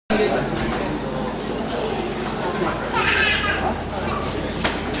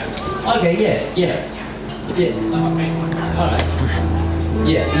Okay, yeah. Alright.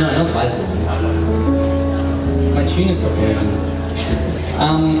 Yeah, no, not the bicycle. My tuner stopped working.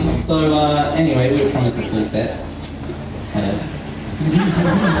 Anyway, we were promised a full set. Whatevs.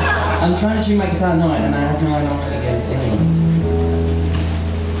 I'm trying to tune my guitar note and I have no idea to get anyone.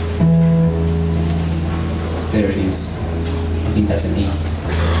 There it is. I think that's an E.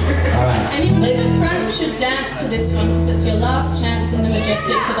 Alright. Anyone in the front should dance to this one because it's your last chance in the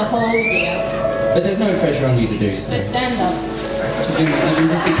Majestic for the whole year. But there's no pressure on you to do so. So stand up. You can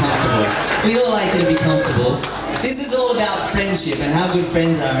just be comfortable. We all like you to be comfortable. This is all about friendship and how good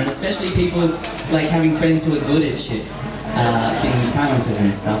friends are, and especially people like having friends who are good at shit. Being talented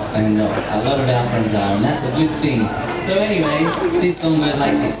and stuff, and a lot of our friends are, and that's a good thing. So anyway, this song goes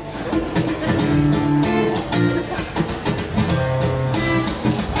like this.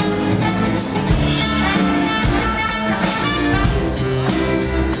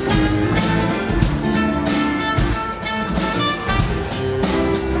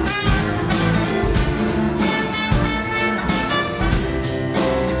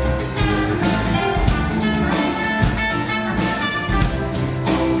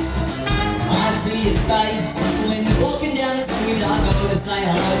 When you're walking down the street, I go to say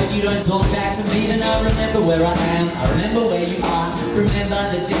hello, but you don't talk back to me. Then I remember where I am, I remember where you are. Remember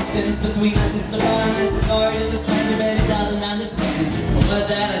the distance between us is so far, and I say sorry to the stranger, but it doesn't understand a word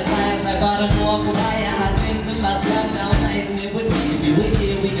that I say but I walk away. And I think to myself, how amazing it would be if you were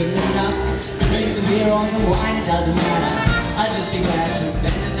here. We could meet up, drink some beer or some wine, it doesn't matter. I'd just be glad to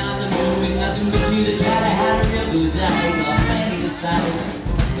spend an afternoon with nothing but you to try to have a real good day. Got plenty to say.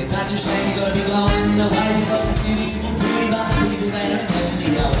 It's such a shame you gotta be going away because the city's too pretty, but the people they don't know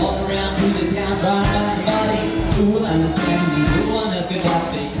me. I walk around through the town trying to find somebody who will understand me, who on earth could love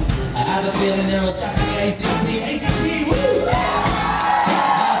me. I have a feeling they're all stuck in the ACT, woo! Yeah!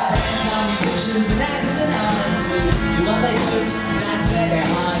 My friends are musicians and actors and artists who do what they do, and that's where their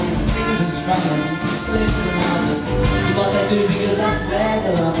heart is. Singers and strummers, lifters and artists do what they do because that's where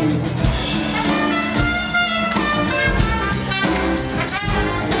the love is.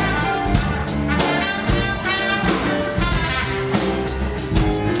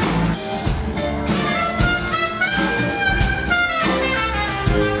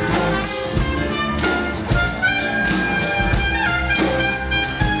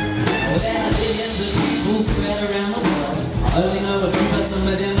 I only know a few, but some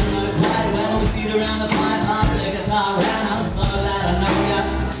of them I know quite well. We sit around the fire, pass the guitar around. I'm so glad I know ya,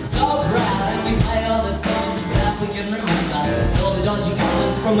 so proud. And we play all the songs that we can remember. All the dodgy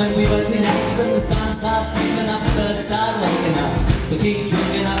covers from when we were teenagers. And the sun starts creeping up, the birds start waking up. We keep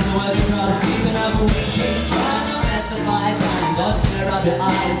drinking up the words we try to keep it up. But we keep trying to let the fire burn. Don't tear up your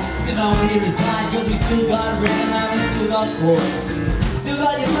eyes, cause no one here is tired. Cause we still got rhythm and we still got chords. Still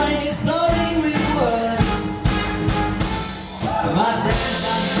got your brain exploding with words. My friends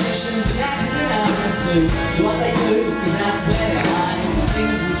are musicians and actors and artists too. Do what they do, cause that's where they're hiding.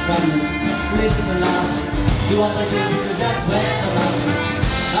 Singers and strummers, lifters and laughers. Do what they do, cause that's where the love is.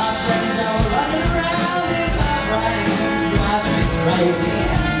 My friends are running around in my brain, driving me crazy,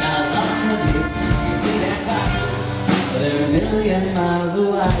 and I love them a bit. You can see their faces, but they're a million miles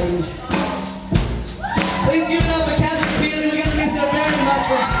away. Please give it up for Catherine Peely. We're going to miss her very much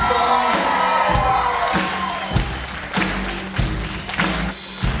when she's gone.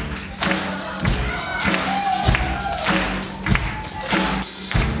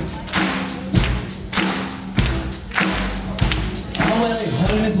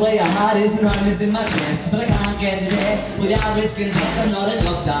 Home is where your heart is and home is in my chest. But I can't get there without risking death. I'm not a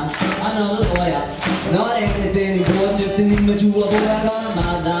doctor, I'm not a lawyer, not anything important, just an immature boy. I got a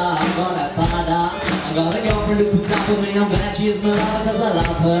mother, I got a father, I got a girlfriend who puts up with me. I'm glad she is my lover cause I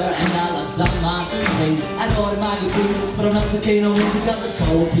love her and I love summer. I thought it might go too, but I'm not too keen on winter cause it's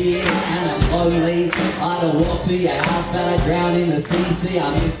cold here and I'm lonely. I don't walk to your house but I drown in the sea. See, I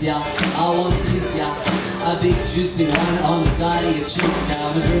miss ya, I wanna kiss ya. A big juicy one on the side of your cheek.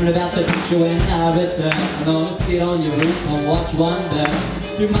 Now I'm dreaming about the future when I return. I'm gonna sit on your roof and watch one burn.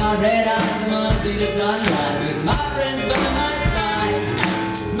 Through my red eyes I'm gonna see the sunrise with my friends by my side.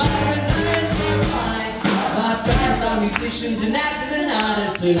 My friends are so fine. My friends are musicians and actors and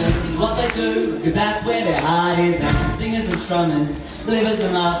artists who do what they do, cause that's where their heart is. And singers and strummers, livers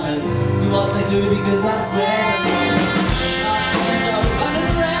and laughers do what they do because that's where the love is.